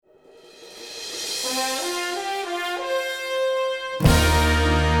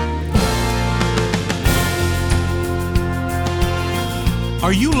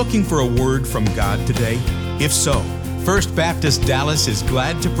Are you looking for a word from God today? If so, First Baptist Dallas is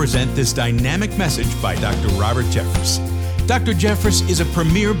glad to present this dynamic message by Dr. Robert Jeffress. Dr. Jeffress is a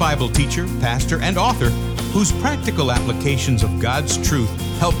premier Bible teacher, pastor, and author whose practical applications of God's truth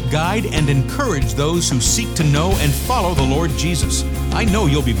help guide and encourage those who seek to know and follow the Lord Jesus. I know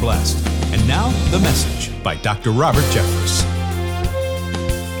you'll be blessed. And now, the message by Dr. Robert Jeffress.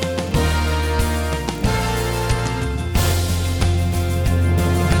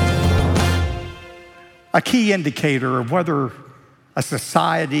 A key indicator of whether a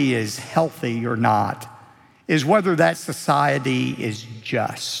society is healthy or not is whether that society is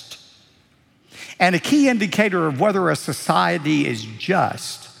just. And a key indicator of whether a society is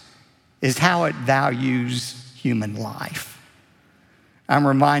just is how it values human life. I'm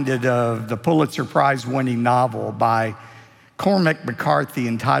reminded of the Pulitzer Prize-winning novel by Cormac McCarthy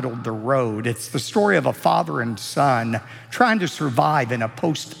entitled The Road. It's the story of a father and son trying to survive in a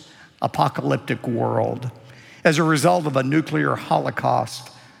post-apocalyptic world. As a result of a nuclear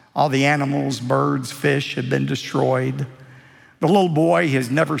holocaust, all the animals, birds, fish have been destroyed. The little boy has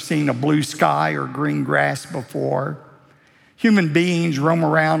never seen a blue sky or green grass before. Human beings roam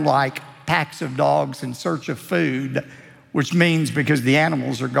around like packs of dogs in search of food, which means because the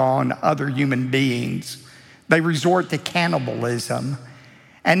animals are gone, other human beings, they resort to cannibalism.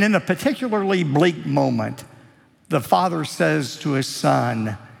 And in a particularly bleak moment, the father says to his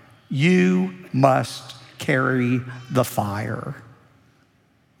son, "You must carry the fire."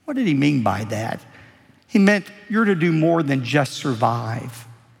 What did he mean by that? He meant you're to do more than just survive.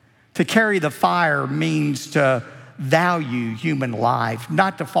 To carry the fire means to value human life,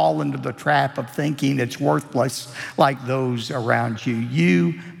 not to fall into the trap of thinking it's worthless like those around you.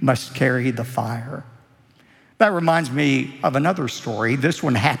 You must carry the fire. That reminds me of another story. This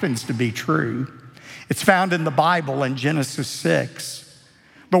one happens to be true. It's found in the Bible in Genesis 6.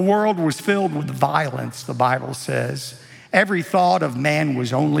 The world was filled with violence, the Bible says. Every thought of man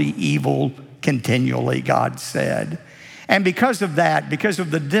was only evil continually, God said. And because of that, because of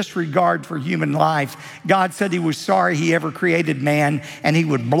the disregard for human life, God said he was sorry he ever created man, and he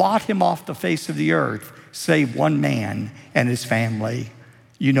would blot him off the face of the earth, save one man and his family.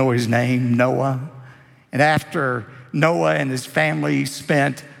 You know his name, Noah. And after Noah and his family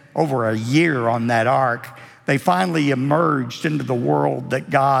spent over a year on that ark, they finally emerged into the world that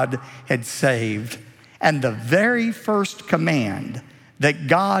God had saved. And the very first command that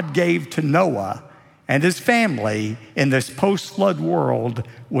God gave to Noah and his family in this post-flood world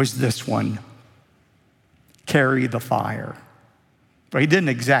was this one: carry the fire. But he didn't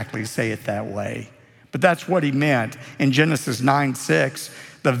exactly say it that way, but that's what he meant. In Genesis 9:6,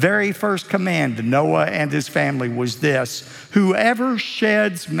 the very first command to Noah and his family was this: whoever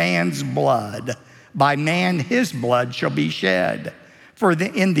sheds man's blood, by man his blood shall be shed. For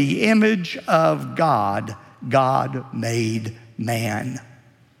in the image of God, God made man.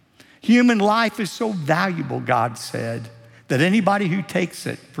 Human life is so valuable, God said, that anybody who takes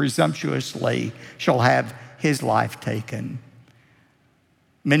it presumptuously shall have his life taken.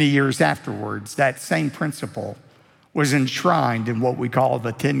 Many years afterwards, that same principle was enshrined in what we call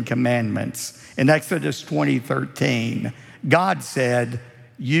the Ten Commandments. In Exodus 20:13, God said,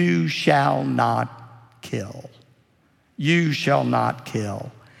 "You shall not kill." You shall not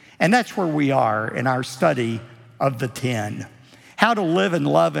kill. And that's where we are in our study of the 10. How to live and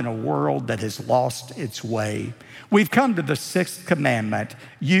love in a world that has lost its way. We've come to the 6th commandment: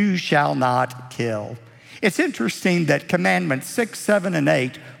 you shall not kill. It's interesting that commandments 6, 7, and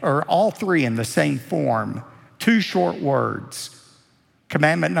 8 are all three in the same form. 2 short words.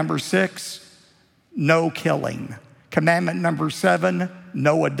 Commandment number 6, no killing. Commandment number 7,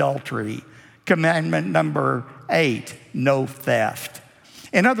 no adultery. Commandment number 8, no theft.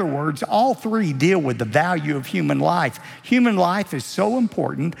 In other words, all three deal with the value of human life. Human life is so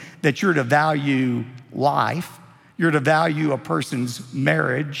important that you're to value life, you're to value a person's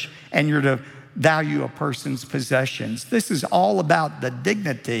marriage, and you're to value a person's possessions. This is all about the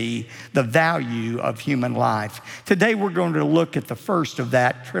dignity, the value of human life. Today we're going to look at the first of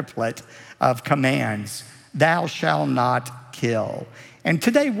that triplet of commands: thou shalt not kill. And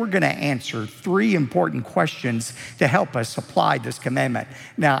today we're going to answer 3 important questions to help us apply this commandment.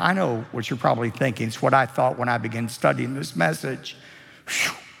 Now, I know what you're probably thinking. It's what I thought when I began studying this message.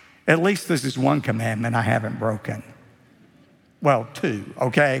 Whew, at least this is one commandment I haven't broken. Well, 2,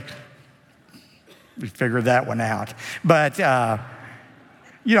 okay? We figured that one out. But, I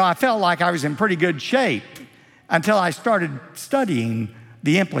felt like I was in pretty good shape until I started studying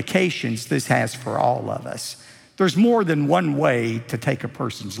the implications this has for all of us. There's more than one way to take a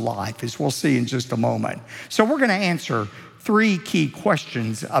person's life, as we'll see in just a moment. So we're going to answer three key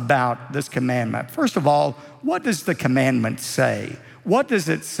questions about this commandment. First of all, what does the commandment say? What does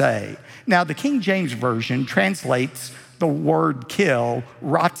it say? Now, the King James Version translates the word kill,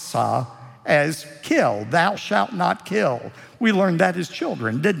 ratzah, as kill. Thou shalt not kill. We learned that as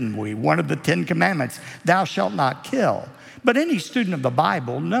children, didn't we? One of the 10 commandments, thou shalt not kill. But any student of the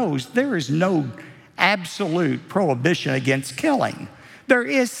Bible knows there is no absolute prohibition against killing. There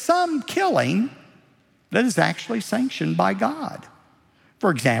is some killing that is actually sanctioned by God. For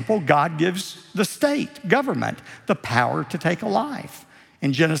example, God gives the state, government, the power to take a life.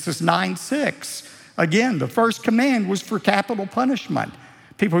 In Genesis 9:6, again, the first command was for capital punishment.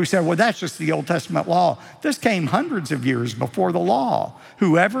 People who said, well, that's just the Old Testament law. This came hundreds of years before the law.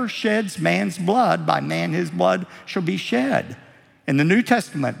 Whoever sheds man's blood, by man his blood shall be shed. In the New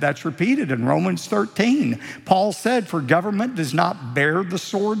Testament, that's repeated in Romans 13. Paul said, for government does not bear the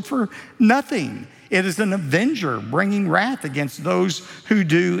sword for nothing. It is an avenger bringing wrath against those who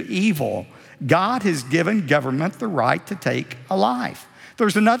do evil. God has given government the right to take a life.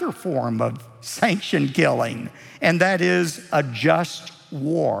 There's another form of sanctioned killing, and that is a just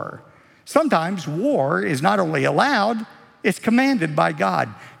war. Sometimes war is not only allowed, it's commanded by God.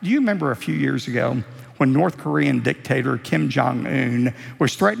 Do you remember a few years ago when North Korean dictator Kim Jong-un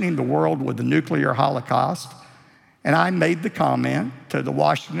was threatening the world with a nuclear holocaust? And I made the comment to the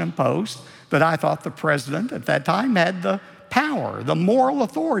Washington Post that I thought the president at that time had the power, the moral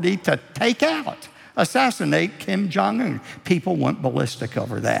authority to take out, assassinate Kim Jong-un. People went ballistic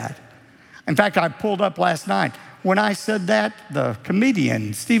over that. In fact, I pulled up last night. When I said that, the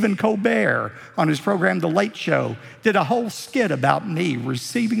comedian Stephen Colbert on his program, The Late Show, did a whole skit about me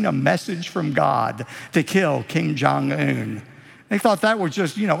receiving a message from God to kill Kim Jong-un. They thought that was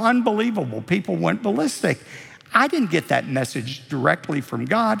just, unbelievable. People went ballistic. I didn't get that message directly from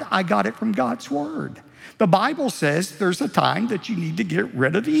God. I got it from God's word. The Bible says there's a time that you need to get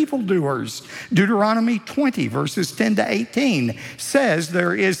rid of evildoers. Deuteronomy 20, verses 10 to 18 says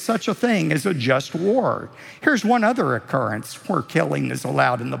there is such a thing as a just war. Here's one other occurrence where killing is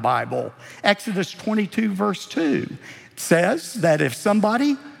allowed in the Bible. Exodus 22, verse 2 says that if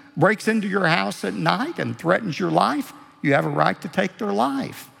somebody breaks into your house at night and threatens your life, you have a right to take their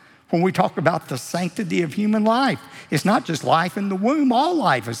life. When we talk about the sanctity of human life, it's not just life in the womb. All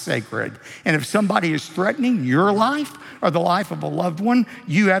life is sacred. And if somebody is threatening your life or the life of a loved one,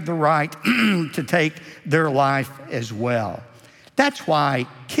 you have the right to take their life as well. That's why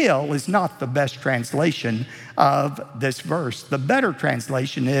kill is not the best translation of this verse. The better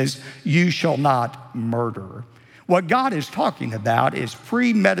translation is, you shall not murder. What God is talking about is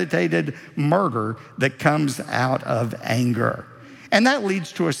premeditated murder that comes out of anger. And that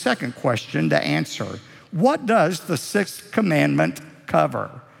leads to a second question to answer. What does the sixth commandment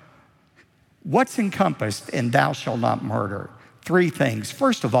cover? What's encompassed in thou shalt not murder? Three things.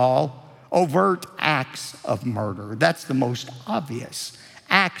 First of all, overt acts of murder. That's the most obvious.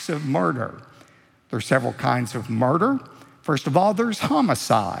 Acts of murder. There are several kinds of murder. First of all, there's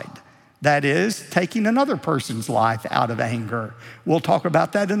homicide. That is, taking another person's life out of anger. We'll talk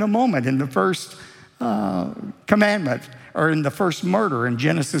about that in a moment in the first commandment, or in the first murder in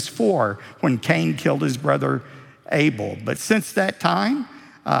Genesis 4, when Cain killed his brother Abel. But since that time,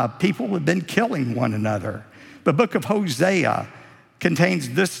 people have been killing one another. The book of Hosea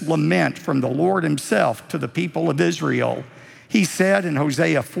contains this lament from the Lord himself to the people of Israel. He said in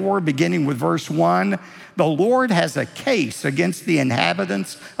Hosea 4, beginning with verse 1, the Lord has a case against the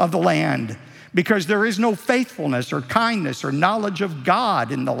inhabitants of the land, because there is no faithfulness or kindness or knowledge of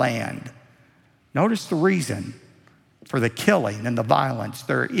God in the land. Notice the reason for the killing and the violence.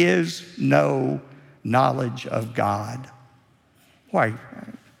 There is no knowledge of God. Why?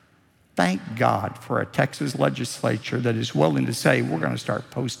 Thank God for a Texas legislature that is willing to say, we're going to start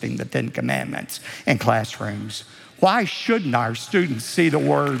posting the 10 Commandments in classrooms. Why shouldn't our students see the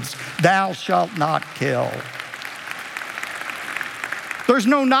words, thou shalt not kill? There's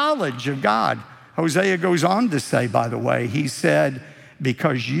no knowledge of God. Hosea goes on to say, by the way, he said,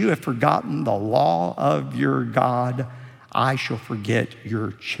 because you have forgotten the law of your God, I shall forget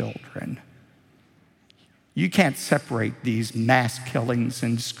your children. You can't separate these mass killings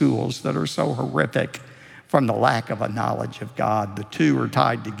in schools that are so horrific from the lack of a knowledge of God. The two are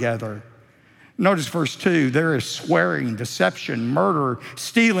tied together. Notice verse 2, there is swearing, deception, murder,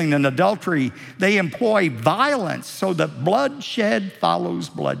 stealing, and adultery. They employ violence so that bloodshed follows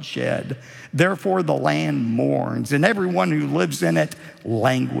bloodshed. Therefore the land mourns, and everyone who lives in it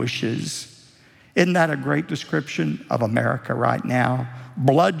languishes. Isn't that a great description of America right now?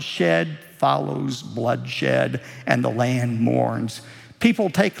 Bloodshed follows bloodshed, and the land mourns.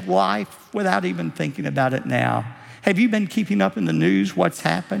 People take life without even thinking about it now. Have you been keeping up in the news what's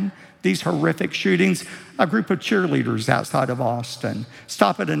happened? These horrific shootings. A group of cheerleaders outside of Austin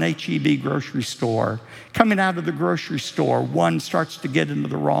stop at an H-E-B grocery store. Coming out of the grocery store, one starts to get into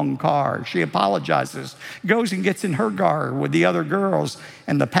the wrong car. She apologizes, goes and gets in her car with the other girls,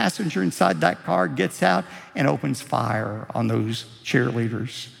 and the passenger inside that car gets out and opens fire on those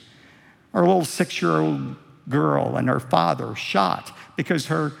cheerleaders. Our little 6-year-old girl and her father shot because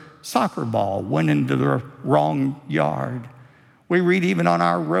her soccer ball went into the wrong yard. We read even on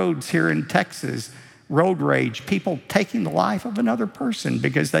our roads here in Texas, road rage, people taking the life of another person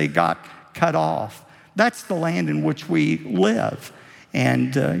because they got cut off. That's the land in which we live.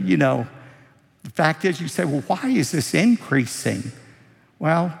 And, the fact is, you say, well, why is this increasing?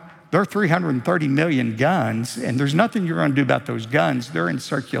 Well, there are 330 million guns, and there's nothing you're going to do about those guns. They're in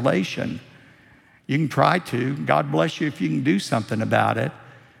circulation. You can try to. God bless you if you can do something about it.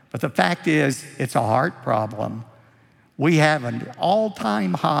 But the fact is, it's a heart problem. We have an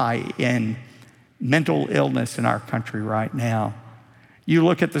all-time high in mental illness in our country right now. You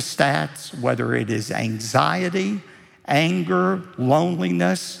look at the stats, whether it is anxiety, anger,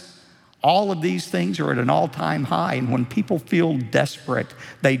 loneliness, all of these things are at an all-time high. And when people feel desperate,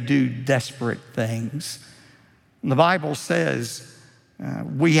 they do desperate things. And the Bible says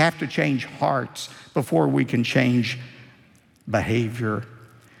we have to change hearts before we can change behavior.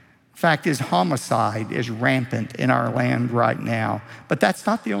 Fact is, homicide is rampant in our land right now, but that's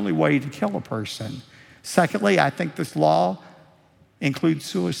not the only way to kill a person. Secondly, I think this law includes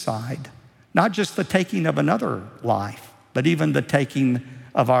suicide, not just the taking of another life, but even the taking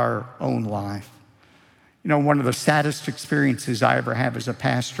of our own life. One of the saddest experiences I ever have as a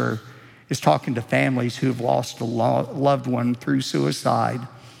pastor is talking to families who have lost a loved one through suicide.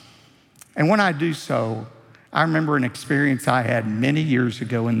 And when I do so, I remember an experience I had many years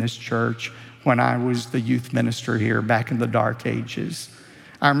ago in this church when I was the youth minister here back in the dark ages.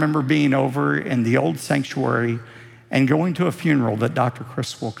 I remember being over in the old sanctuary and going to a funeral that Dr.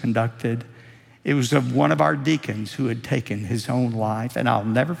 Criswell conducted. It was of one of our deacons who had taken his own life, and I'll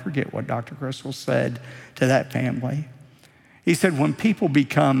never forget what Dr. Criswell said to that family. He said, when people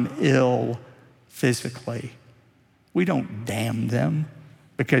become ill physically, we don't damn them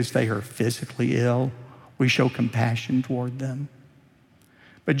because they are physically ill. We show compassion toward them.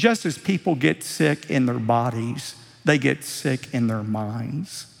 But just as people get sick in their bodies, they get sick in their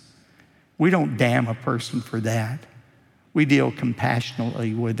minds. We don't damn a person for that. We deal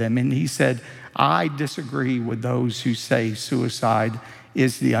compassionately with them. And he said, I disagree with those who say suicide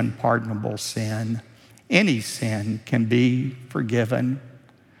is the unpardonable sin. Any sin can be forgiven.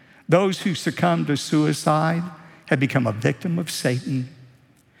 Those who succumb to suicide have become a victim of Satan.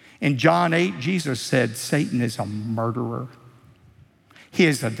 In John 8, Jesus said, Satan is a murderer. He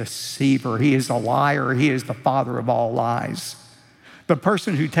is a deceiver. He is a liar. He is the father of all lies. The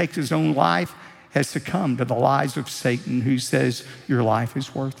person who takes his own life has succumbed to the lies of Satan, who says your life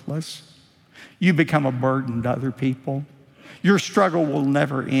is worthless. You become a burden to other people. Your struggle will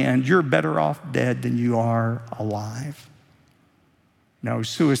never end. You're better off dead than you are alive. No,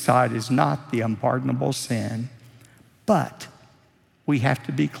 suicide is not the unpardonable sin, but we have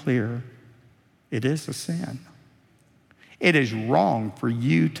to be clear, it is a sin. It is wrong for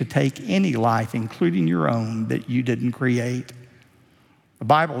you to take any life, including your own, that you didn't create. The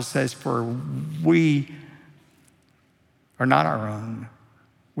Bible says, for we are not our own.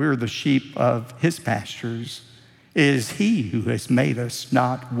 We're the sheep of his pastures. It is he who has made us,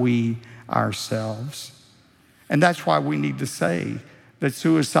 not we ourselves. And that's why we need to say that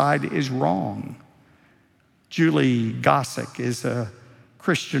suicide is wrong. Julie Gossick is a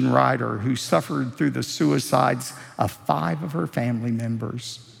Christian writer who suffered through the suicides of 5 of her family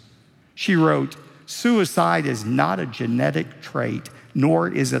members. She wrote, suicide is not a genetic trait, nor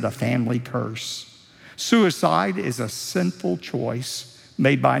is it a family curse. Suicide is a sinful choice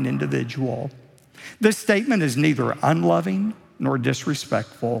made by an individual. This statement is neither unloving nor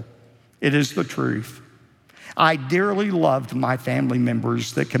disrespectful. It is the truth. I dearly loved my family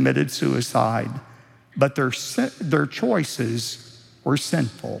members that committed suicide, but their choices were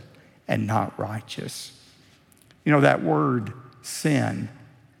sinful and not righteous. That word sin,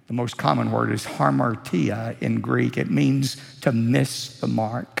 the most common word is hamartia in Greek. It means to miss the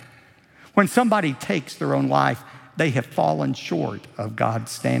mark. When somebody takes their own life, they have fallen short of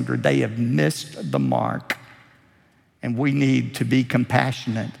God's standard. They have missed the mark. And we need to be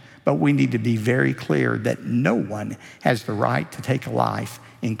compassionate, but we need to be very clear that no one has the right to take a life,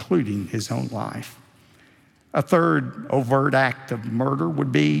 including his own life. A third overt act of murder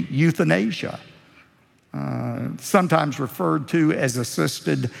would be euthanasia. sometimes referred to as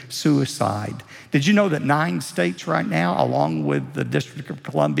assisted suicide. Did you know that 9 states right now, along with the District of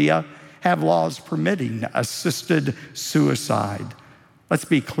Columbia, have laws permitting assisted suicide? Let's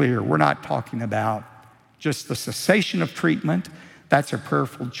be clear, we're not talking about just the cessation of treatment. That's a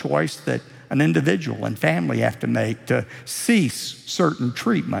prayerful choice that an individual and family have to make to cease certain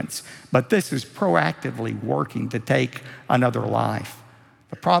treatments. But this is proactively working to take another life.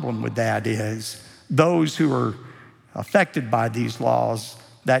 The problem with that is those who are affected by these laws,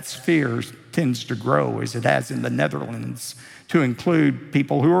 that sphere tends to grow, as it has in the Netherlands, to include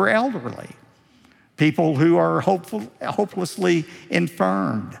people who are elderly, people who are hopelessly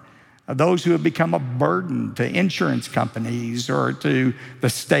infirmed, those who have become a burden to insurance companies or to the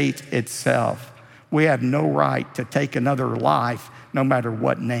state itself. We have no right to take another life, no matter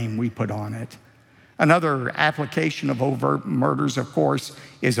what name we put on it. Another application of overt murders, of course,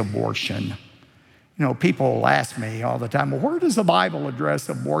 is abortion. You know, people ask me all the time, well, where does the Bible address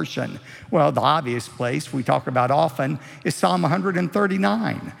abortion? Well, the obvious place we talk about often is Psalm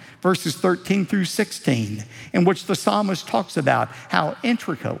 139, verses 13 through 16, in which the psalmist talks about how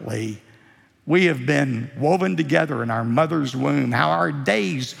intricately we have been woven together in our mother's womb, how our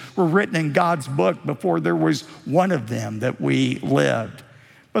days were written in God's book before there was one of them that we lived.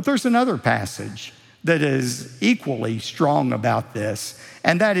 But there's another passage that is equally strong about this,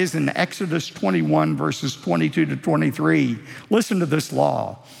 and that is in Exodus 21, verses 22 to 23. Listen to this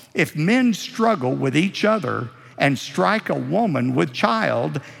law. If men struggle with each other and strike a woman with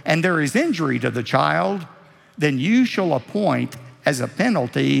child, and there is injury to the child, then you shall appoint as a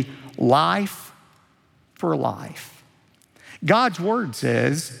penalty life for life. God's word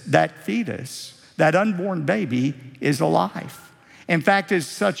says that fetus, that unborn baby, is a life. In fact, it's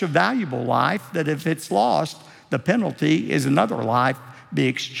such a valuable life that if it's lost, the penalty is another life be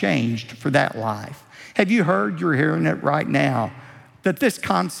exchanged for that life. Have you heard, you're hearing it right now, that this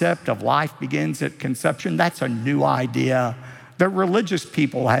concept of life begins at conception? That's a new idea. That religious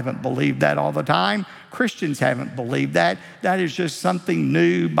people haven't believed that all the time. Christians haven't believed that. That is just something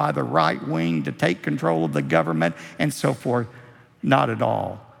new by the right wing to take control of the government and so forth. Not at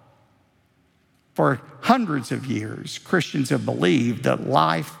all. For hundreds of years, Christians have believed that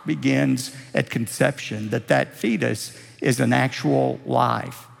life begins at conception, that fetus is an actual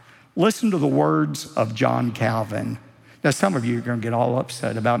life. Listen to the words of John Calvin. Now, some of you are going to get all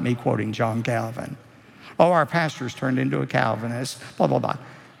upset about me quoting John Calvin. Oh, our pastor's turned into a Calvinist, blah, blah, blah.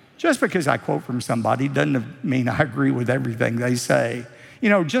 Just because I quote from somebody doesn't mean I agree with everything they say. You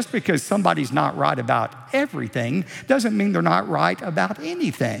know, just because somebody's not right about everything doesn't mean they're not right about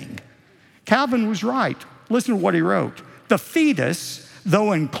anything. Calvin was right. Listen to what he wrote. The fetus,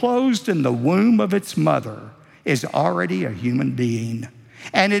 though enclosed in the womb of its mother, is already a human being.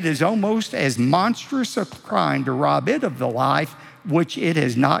 And it is almost as monstrous a crime to rob it of the life which it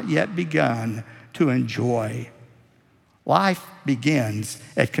has not yet begun to enjoy. Life begins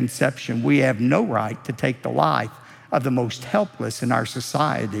at conception. We have no right to take the life of the most helpless in our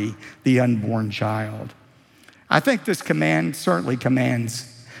society, the unborn child. I think this command certainly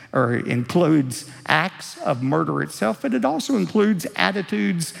includes acts of murder itself, but it also includes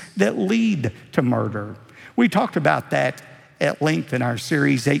attitudes that lead to murder. We talked about that at length in our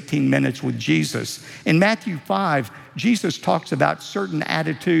series, 18 Minutes with Jesus. In Matthew 5, Jesus talks about certain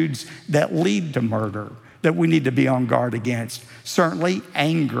attitudes that lead to murder that we need to be on guard against. Certainly,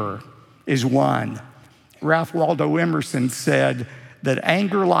 anger is one. Ralph Waldo Emerson said that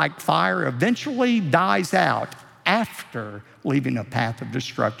anger, like fire, eventually dies out after leaving a path of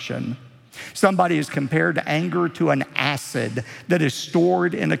destruction. Somebody has compared anger to an acid that is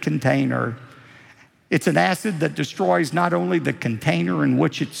stored in a container. It's an acid that destroys not only the container in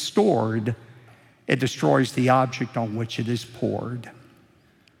which it's stored, it destroys the object on which it is poured.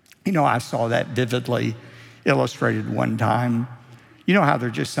 You know, I saw that vividly illustrated one time. You know how there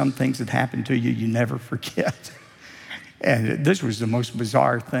are just some things that happen to you never forget. And this was the most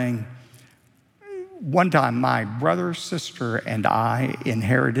bizarre thing. One time, my brother, sister, and I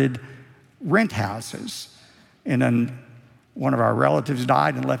inherited rent houses. And then one of our relatives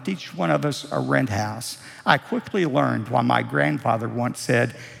died and left each one of us a rent house. I quickly learned why my grandfather once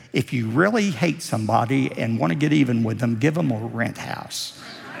said, if you really hate somebody and want to get even with them, give them a rent house.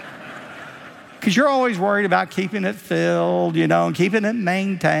 Because you're always worried about keeping it filled, you know, and keeping it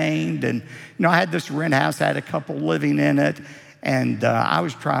maintained. And, you know, I had this rent house, I had a couple living in it, and I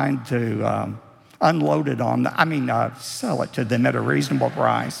was trying to unload it sell it to them at a reasonable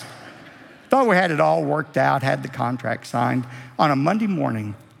price. Thought we had it all worked out, had the contract signed. On a Monday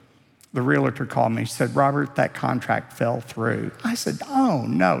morning, The realtor called me. She said, Robert, that contract fell through. I said, oh,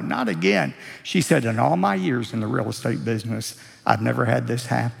 no, not again. She said, in all my years in the real estate business, I've never had this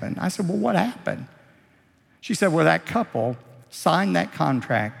happen. I said, well, what happened? She said, well, that couple signed that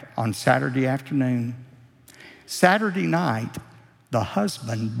contract on Saturday afternoon. Saturday night, the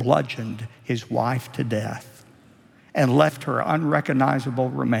husband bludgeoned his wife to death and left her unrecognizable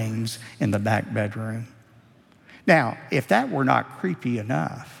remains in the back bedroom. Now, if that were not creepy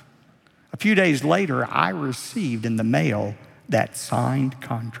enough, a few days later, I received in the mail that signed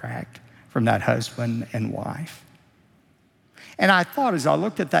contract from that husband and wife. And I thought, as I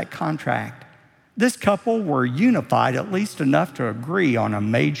looked at that contract, this couple were unified at least enough to agree on a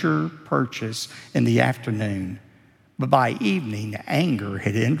major purchase in the afternoon. But by evening, anger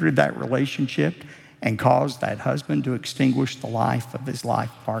had entered that relationship and caused that husband to extinguish the life of his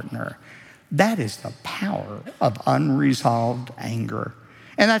life partner. That is the power of unresolved anger.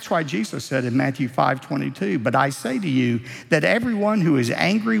 And that's why Jesus said in Matthew 5:22, but I say to you that everyone who is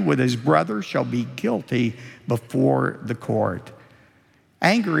angry with his brother shall be guilty before the court.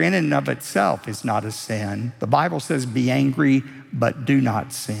 Anger in and of itself is not a sin. The Bible says be angry, but do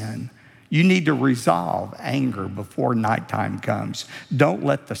not sin. You need to resolve anger before nighttime comes. Don't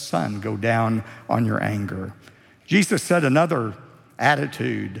let the sun go down on your anger. Jesus said another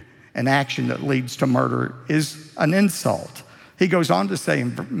attitude, an action that leads to murder, is an insult. He goes on to say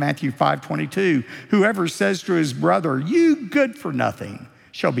in Matthew 5:22, whoever says to his brother, you good for nothing,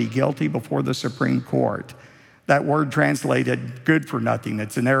 shall be guilty before the Supreme Court. That word translated good for nothing,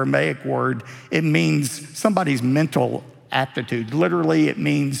 it's an Aramaic word. It means somebody's mental aptitude. Literally, it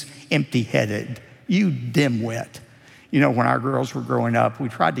means empty-headed. You dimwit. You know, when our girls were growing up, we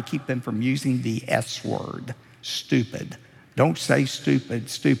tried to keep them from using the S word, stupid. Don't say stupid,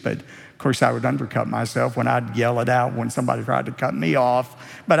 stupid. Of course, I would undercut myself when I'd yell it out when somebody tried to cut me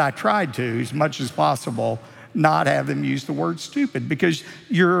off. But I tried to, as much as possible, not have them use the word stupid, because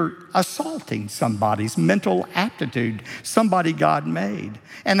you're assaulting somebody's mental aptitude, somebody God made.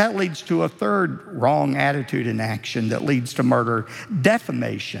 And that leads to a third wrong attitude in action that leads to murder,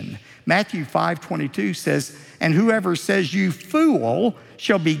 defamation. Matthew 5:22 says, and whoever says you fool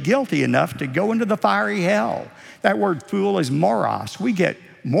shall be guilty enough to go into the fiery hell. That word fool is moros. We get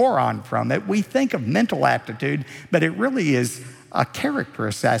moron from it. We think of mental aptitude, but it really is a character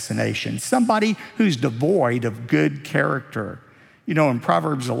assassination, somebody who's devoid of good character. You know, in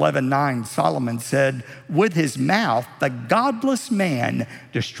Proverbs 11:9, Solomon said, with his mouth, the godless man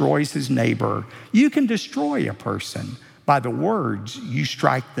destroys his neighbor. You can destroy a person by the words you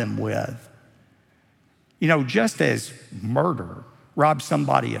strike them with. You know, just as murder robs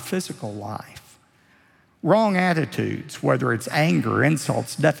somebody of physical life, wrong attitudes, whether it's anger,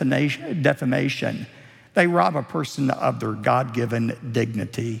 insults, defamation, they rob a person of their God-given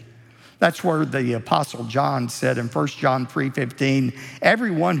dignity. That's where the Apostle John said in 1 John 3:15,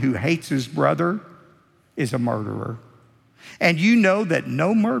 everyone who hates his brother is a murderer. And you know that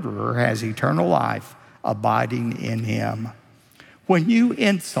no murderer has eternal life abiding in him. When you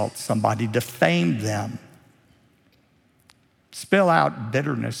insult somebody, defame them, spill out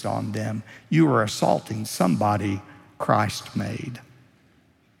bitterness on them, you are assaulting somebody Christ made.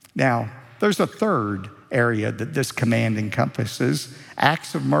 Now, there's a third area that this command encompasses: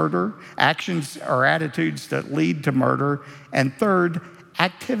 acts of murder, actions or attitudes that lead to murder, and third,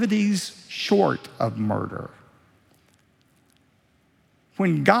 activities short of murder.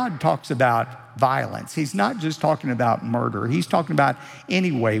 When God talks about violence, he's not just talking about murder. He's talking about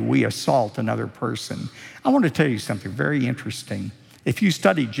any way we assault another person. I want to tell you something very interesting. If you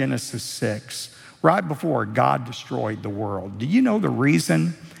study Genesis 6, right before God destroyed the world, do you know the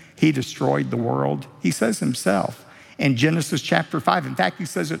reason he destroyed the world? He says himself in Genesis chapter 5. In fact, he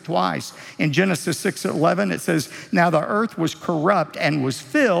says it twice. In Genesis 6:11, it says, now the earth was corrupt and was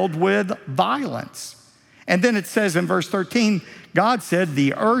filled with violence. And then it says in verse 13, God said,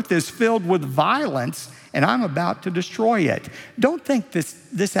 the earth is filled with violence and I'm about to destroy it. Don't think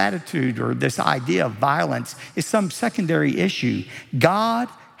this attitude or this idea of violence is some secondary issue. God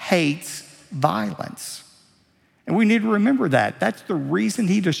hates violence. And we need to remember that. That's the reason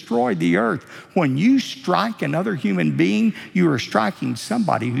he destroyed the earth. When you strike another human being, you are striking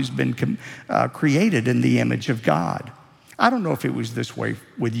somebody who's been created in the image of God. I don't know if it was this way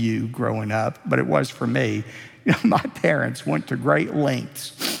with you growing up, but it was for me. You know, my parents went to great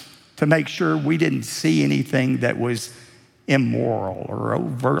lengths to make sure we didn't see anything that was immoral or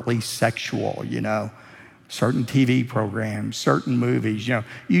overtly sexual, you know. Certain TV programs, certain movies, you know,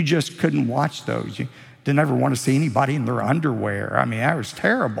 you just couldn't watch those. You didn't ever want to see anybody in their underwear. I mean, that was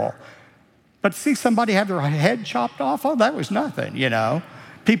terrible. But see somebody have their head chopped off, oh, that was nothing, you know.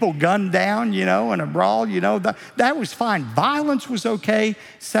 people gunned down, in a brawl, that was fine. Violence was okay.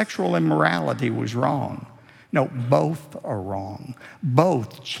 Sexual immorality was wrong. No, both are wrong.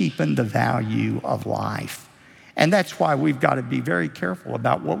 Both cheapen the value of life. And that's why we've got to be very careful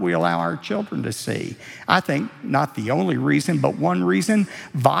about what we allow our children to see. I think not the only reason, but one reason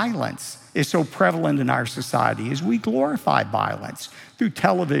violence is so prevalent in our society is we glorify violence through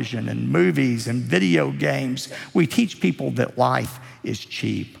television and movies and video games. We teach people that life is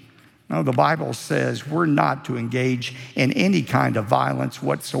cheap. No, the Bible says we're not to engage in any kind of violence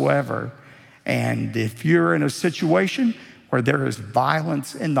whatsoever. And if you're in a situation where there is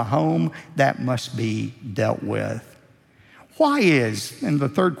violence in the home, that must be dealt with. And the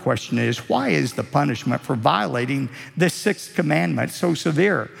third question is, why is the punishment for violating this sixth commandment so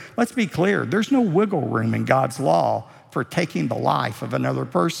severe? Let's be clear, there's no wiggle room in God's law for taking the life of another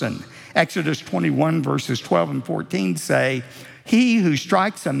person. Exodus 21 verses 12 and 14 say, "He who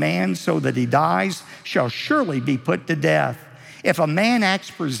strikes a man so that he dies shall surely be put to death. If a man acts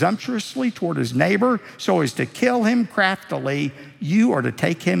presumptuously toward his neighbor so as to kill him craftily, you are to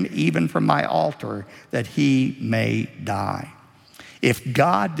take him even from my altar, that he may die." If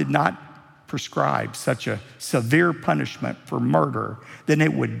God did not prescribe such a severe punishment for murder, then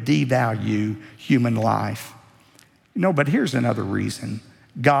it would devalue human life. But here's another reason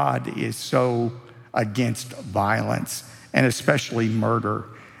God is so against violence, and especially murder.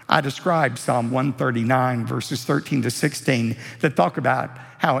 I described Psalm 139, verses 13 to 16, that talk about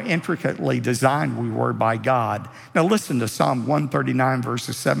how intricately designed we were by God. Now listen to Psalm 139,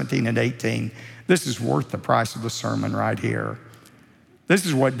 verses 17 and 18. This is worth the price of the sermon right here. This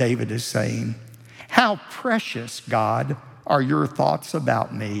is what David is saying. "How precious, God, are your thoughts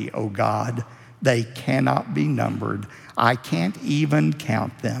about me, O God. They cannot be numbered. I can't even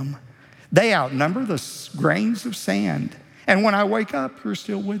count them. They outnumber the grains of sand. And when I wake up, you're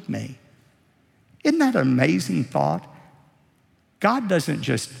still with me." Isn't that an amazing thought? God doesn't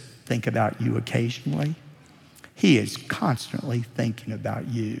just think about you occasionally. He is constantly thinking about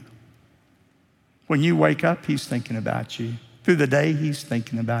you. When you wake up, he's thinking about you. Through the day, he's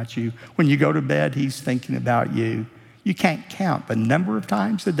thinking about you. When you go to bed, he's thinking about you. You can't count the number of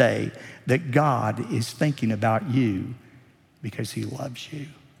times a day that God is thinking about you because he loves you.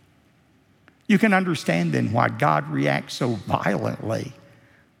 You can understand then why God reacts so violently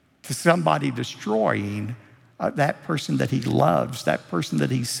to somebody destroying that person that he loves, that person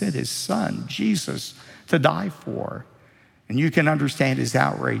that he sent his son, Jesus, to die for. And you can understand his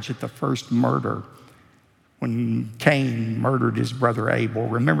outrage at the first murder when Cain murdered his brother Abel.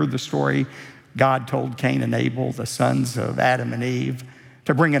 Remember the story? God told Cain and Abel, the sons of Adam and Eve,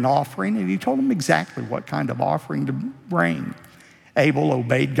 to bring an offering, and he told them exactly what kind of offering to bring. Abel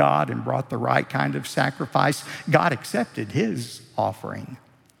obeyed God and brought the right kind of sacrifice. God accepted his offering.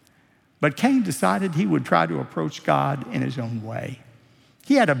 But Cain decided he would try to approach God in his own way.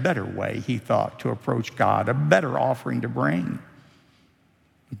 He had a better way, he thought, to approach God, a better offering to bring.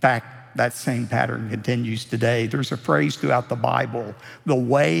 In fact, that same pattern continues today. There's a phrase throughout the Bible, the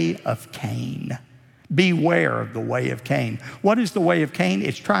way of Cain. Beware of the way of Cain. What is the way of Cain?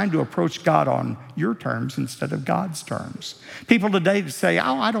 It's trying to approach God on your terms instead of God's terms. People today say,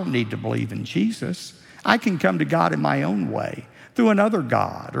 I don't need to believe in Jesus. I can come to God in my own way, through another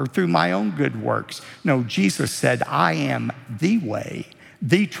God or through my own good works. No, Jesus said, I am the way,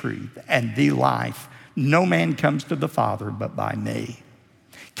 the truth, and the life. No man comes to the Father but by me.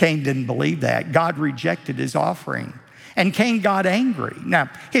 Cain didn't believe that. God rejected his offering. And Cain got angry. Now,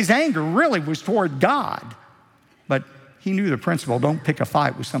 his anger really was toward God, but he knew the principle, don't pick a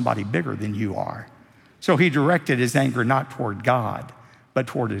fight with somebody bigger than you are. So he directed his anger not toward God, but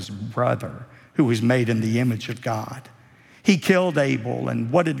toward his brother, who was made in the image of God. He killed Abel,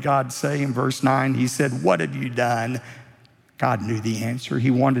 and what did God say in verse 9? He said, what have you done? God knew the answer.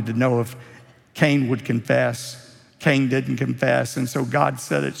 He wanted to know if Cain would confess. Cain didn't confess, and so God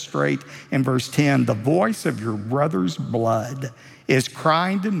said it straight in verse 10. The voice of your brother's blood is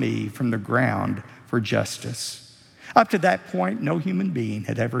crying to me from the ground for justice. Up to that point, no human being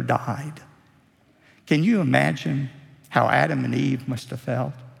had ever died. Can you imagine how Adam and Eve must have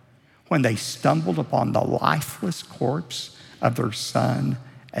felt when they stumbled upon the lifeless corpse of their son,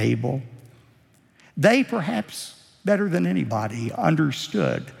 Abel? They, perhaps better than anybody,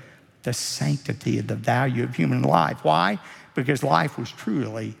 understood the sanctity and the value of human life. Why? Because life was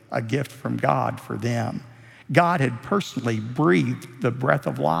truly a gift from God for them. God had personally breathed the breath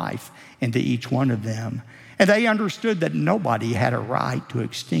of life into each one of them. And they understood that nobody had a right to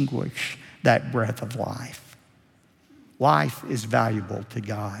extinguish that breath of life. Life is valuable to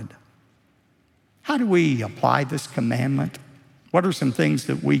God. How do we apply this commandment? What are some things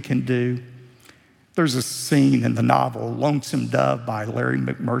that we can do? There's a scene in the novel Lonesome Dove by Larry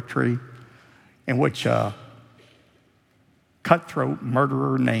McMurtry in which a cutthroat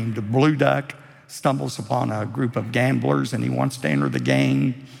murderer named Blue Duck stumbles upon a group of gamblers and he wants to enter the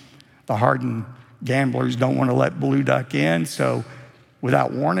game. The hardened gamblers don't want to let Blue Duck in, so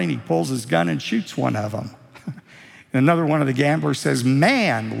without warning, he pulls his gun and shoots one of them. And another one of the gamblers says,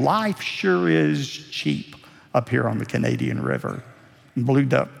 "Man, life sure is cheap up here on the Canadian River." And Blue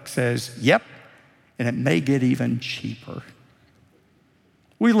Duck says, "Yep, and it may get even cheaper."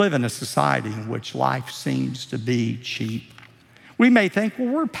 We live in a society in which life seems to be cheap. We may think, well,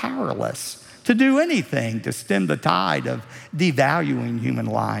 we're powerless to do anything to stem the tide of devaluing human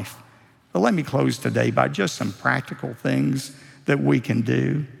life. But let me close today by just some practical things that we can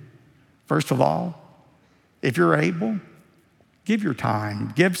do. First of all, if you're able, give your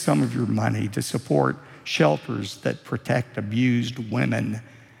time, give some of your money to support shelters that protect abused women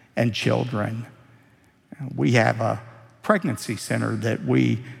and children. We have a pregnancy center that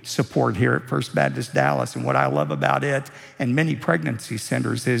we support here at First Baptist Dallas, and what I love about it and many pregnancy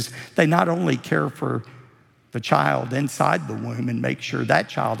centers is they not only care for the child inside the womb and make sure that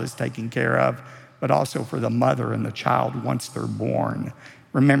child is taken care of, but also for the mother and the child once they're born.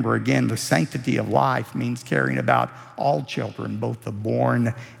 Remember, again, the sanctity of life means caring about all children, both the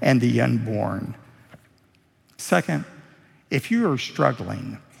born and the unborn. Second, if you are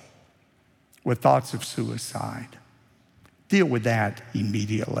struggling with thoughts of suicide, deal with that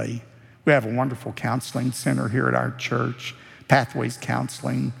immediately. We have a wonderful counseling center here at our church, Pathways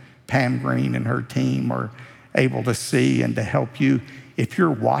Counseling. Pam Green and her team are able to see and to help you. If you're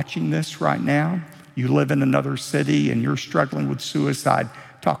watching this right now, you live in another city and you're struggling with suicide,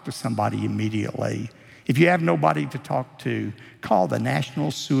 talk to somebody immediately. If you have nobody to talk to, call the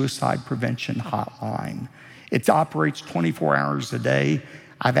National Suicide Prevention Hotline. It operates 24 hours a day.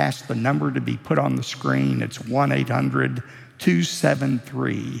 I've asked the number to be put on the screen. It's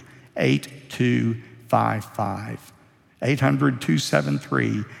 1-800-273-8255.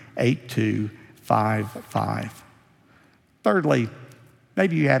 800-273-8255. Thirdly,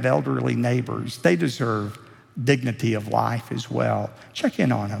 maybe you have elderly neighbors. They deserve dignity of life as well. Check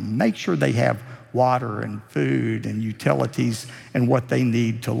in on them. Make sure they have water and food and utilities and what they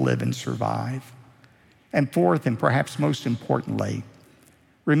need to live and survive. And fourth, and perhaps most importantly,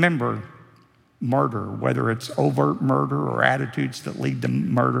 remember, murder, whether it's overt murder or attitudes that lead to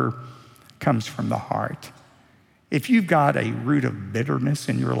murder, comes from the heart. If you've got a root of bitterness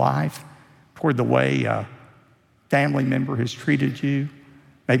in your life toward the way a family member has treated you,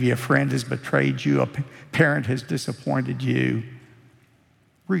 maybe a friend has betrayed you, a parent has disappointed you,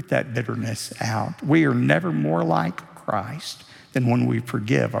 root that bitterness out. We are never more like Christ than when we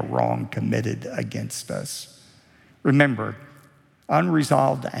forgive a wrong committed against us. Remember,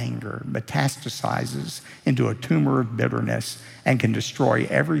 unresolved anger metastasizes into a tumor of bitterness and can destroy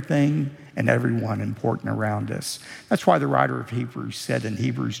everything and everyone important around us. That's why the writer of Hebrews said in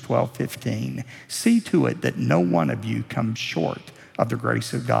Hebrews 12:15, "See to it that no one of you comes short of the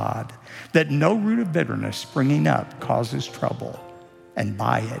grace of God, that no root of bitterness springing up causes trouble, and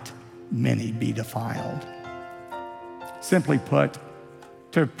by it many be defiled." Simply put,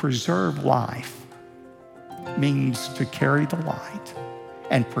 to preserve life means to carry the light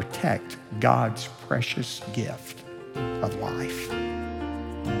and protect God's precious gift of life.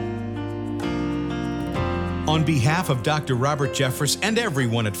 On behalf of Dr. Robert Jeffress and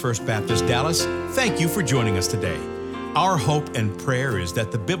everyone at First Baptist Dallas, thank you for joining us today. Our hope and prayer is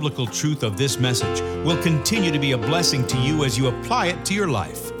that the biblical truth of this message will continue to be a blessing to you as you apply it to your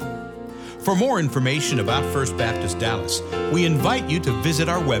life. For more information about First Baptist Dallas, we invite you to visit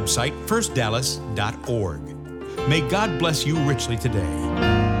our website, firstdallas.org. May God bless you richly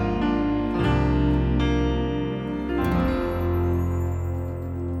today.